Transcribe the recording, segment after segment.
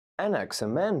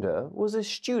Anaximander was a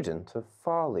student of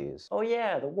Thales. Oh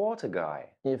yeah, the water guy.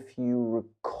 If you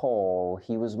recall,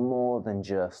 he was more than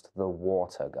just the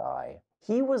water guy.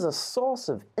 He was a source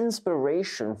of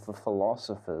inspiration for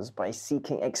philosophers by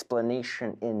seeking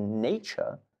explanation in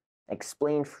nature,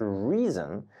 explained through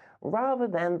reason, rather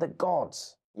than the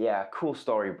gods. Yeah, cool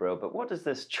story, bro, but what does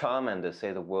this Charmander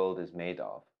say the world is made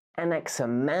of?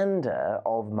 Anaximander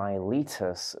of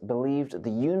Miletus believed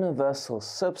the universal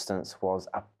substance was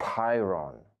a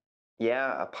pyrrhon.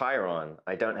 Yeah, a pyrrhon.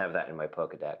 I don't have that in my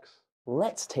Pokedex.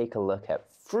 Let's take a look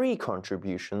at 3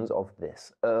 contributions of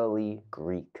this early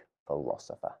Greek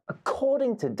philosopher.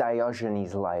 According to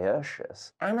Diogenes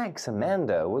Laertius,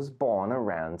 Anaximander was born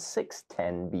around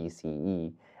 610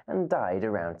 BCE and died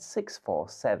around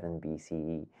 647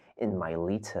 BCE in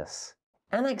Miletus.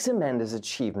 Anaximander's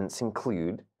achievements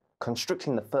include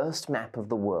constructing the first map of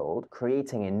the world,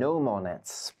 creating a gnomon at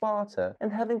Sparta,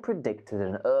 and having predicted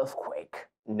an earthquake.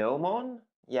 Gnomon?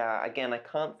 Yeah, again, I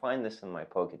can't find this in my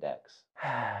Pokedex.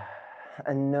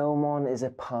 A gnomon is a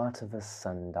part of a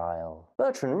sundial.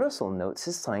 Bertrand Russell notes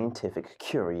his scientific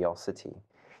curiosity.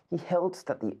 He held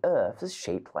that the Earth is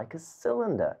shaped like a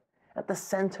cylinder. At the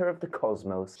center of the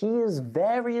cosmos, he is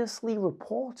variously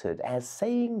reported as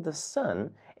saying the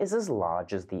Sun is as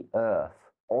large as the Earth,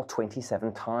 or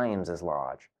 27 times as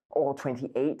large, or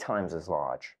 28 times as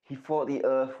large. He thought the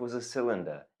Earth was a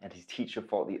cylinder, and his teacher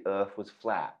thought the Earth was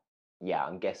flat. Yeah,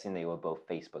 I'm guessing they were both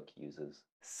Facebook users.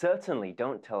 Certainly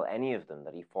don't tell any of them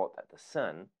that he thought that the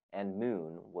Sun and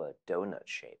Moon were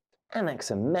donut-shaped.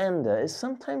 Anaximander is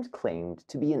sometimes claimed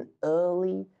to be an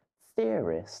early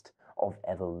theorist of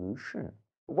evolution.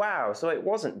 Wow, so it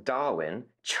wasn't Darwin.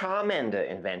 Charmander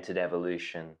invented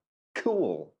evolution.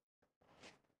 Cool.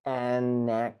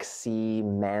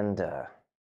 Anaximander.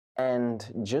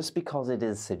 And just because it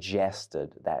is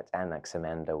suggested that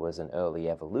Anaximander was an early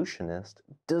evolutionist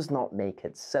does not make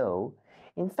it so.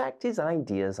 In fact, his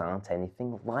ideas aren't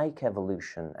anything like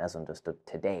evolution as understood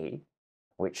today,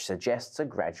 which suggests a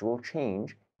gradual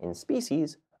change in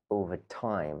species over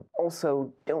time.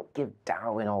 Also, don't give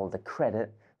Darwin all the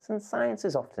credit, since science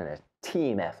is often a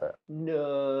team effort.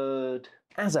 Nerd.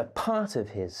 As a part of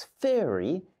his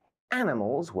theory,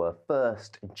 animals were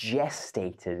first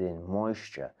gestated in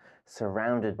moisture,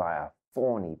 surrounded by a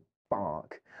thorny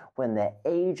bark. When their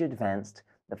age advanced,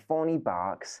 the thorny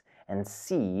barks and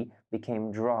sea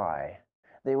became dry.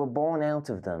 They were born out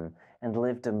of them and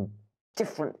lived a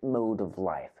different mode of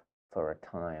life for a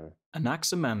time.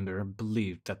 Anaximander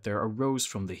believed that there arose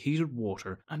from the heated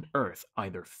water and earth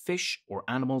either fish or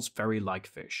animals very like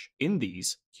fish. In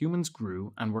these, humans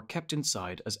grew and were kept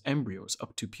inside as embryos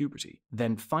up to puberty.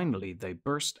 Then finally they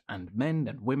burst and men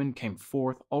and women came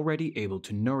forth already able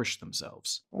to nourish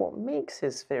themselves. What makes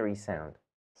his theory sound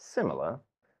similar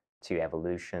to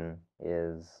evolution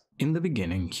is... In the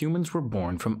beginning, humans were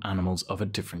born from animals of a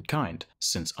different kind,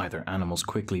 since either animals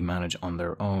quickly manage on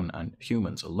their own and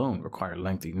humans alone require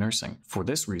lengthy nursing. For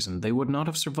this reason, they would not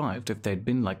have survived if they'd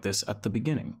been like this at the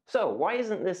beginning. So, why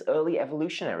isn't this early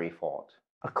evolutionary thought?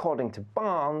 According to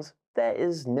Barnes, there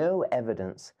is no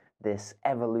evidence this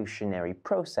evolutionary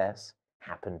process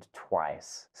happened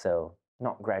twice, so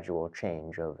not gradual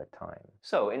change over time.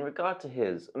 So, in regard to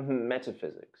his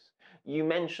metaphysics, you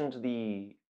mentioned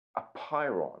the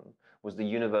pyrrhon was the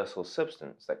universal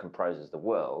substance that comprises the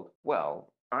world.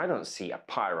 Well, I don't see a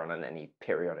pyrrhon in any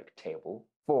periodic table.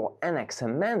 For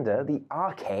Anaximander, the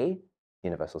arche,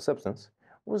 universal substance,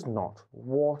 was not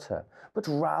water, but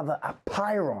rather a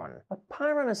pyrrhon. A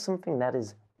pyrrhon is something that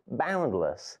is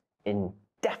boundless,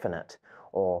 indefinite,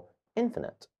 or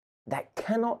infinite, that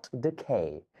cannot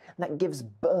decay, that gives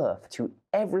birth to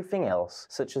everything else,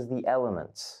 such as the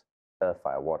elements. Earth,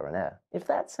 fire, water, and air. If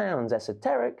that sounds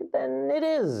esoteric, then it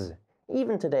is.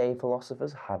 Even today,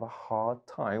 philosophers have a hard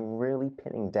time really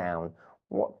pinning down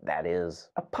what that is.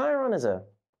 A pyrrhon is a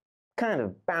kind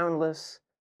of boundless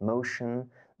motion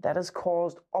that has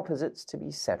caused opposites to be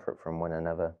separate from one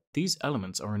another. These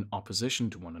elements are in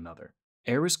opposition to one another.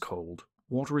 Air is cold,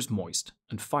 water is moist,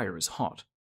 and fire is hot.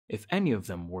 If any of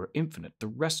them were infinite, the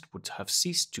rest would have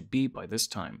ceased to be by this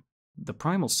time. The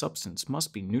primal substance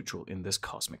must be neutral in this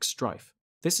cosmic strife.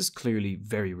 This is clearly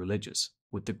very religious,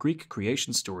 with the Greek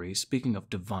creation story speaking of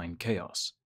divine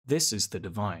chaos. This is the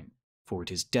divine, for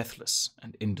it is deathless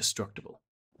and indestructible.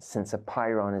 Since a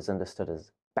pyrrhon is understood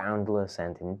as boundless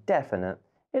and indefinite,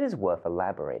 it is worth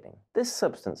elaborating. This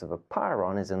substance of a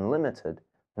pyrrhon is unlimited,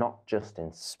 not just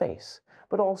in space,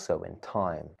 but also in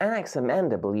time.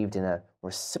 Anaximander believed in a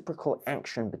reciprocal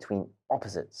action between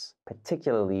opposites,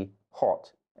 particularly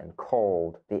hot and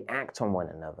cold. They act on one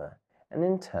another, and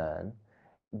in turn,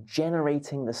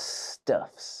 generating the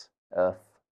stuffs earth,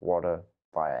 water,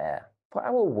 fire, air. For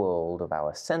our world of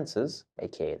our senses,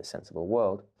 aka the sensible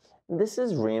world, this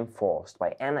is reinforced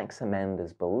by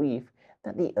Anaximander's belief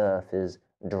that the earth is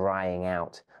drying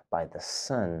out by the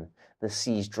sun, the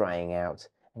seas drying out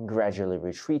and gradually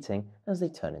retreating as they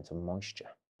turn into moisture.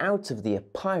 Out of the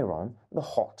apeiron, the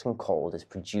hot and cold is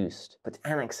produced, but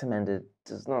Anaximander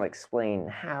does not explain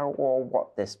how or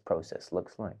what this process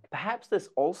looks like. Perhaps this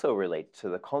also relates to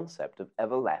the concept of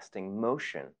everlasting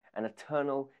motion, an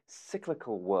eternal,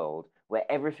 cyclical world where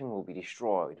everything will be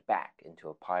destroyed back into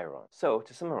a apeiron. So,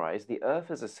 to summarize, the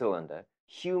Earth is a cylinder,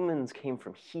 humans came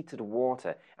from heated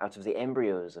water out of the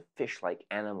embryos of fish-like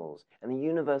animals, and the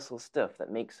universal stuff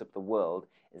that makes up the world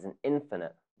is an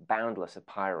infinite, boundless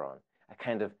apeiron, a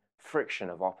kind of friction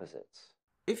of opposites.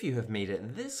 If you have made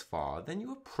it this far, then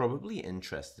you are probably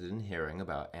interested in hearing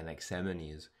about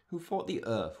Anaximenes, who thought the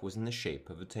Earth was in the shape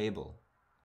of a table.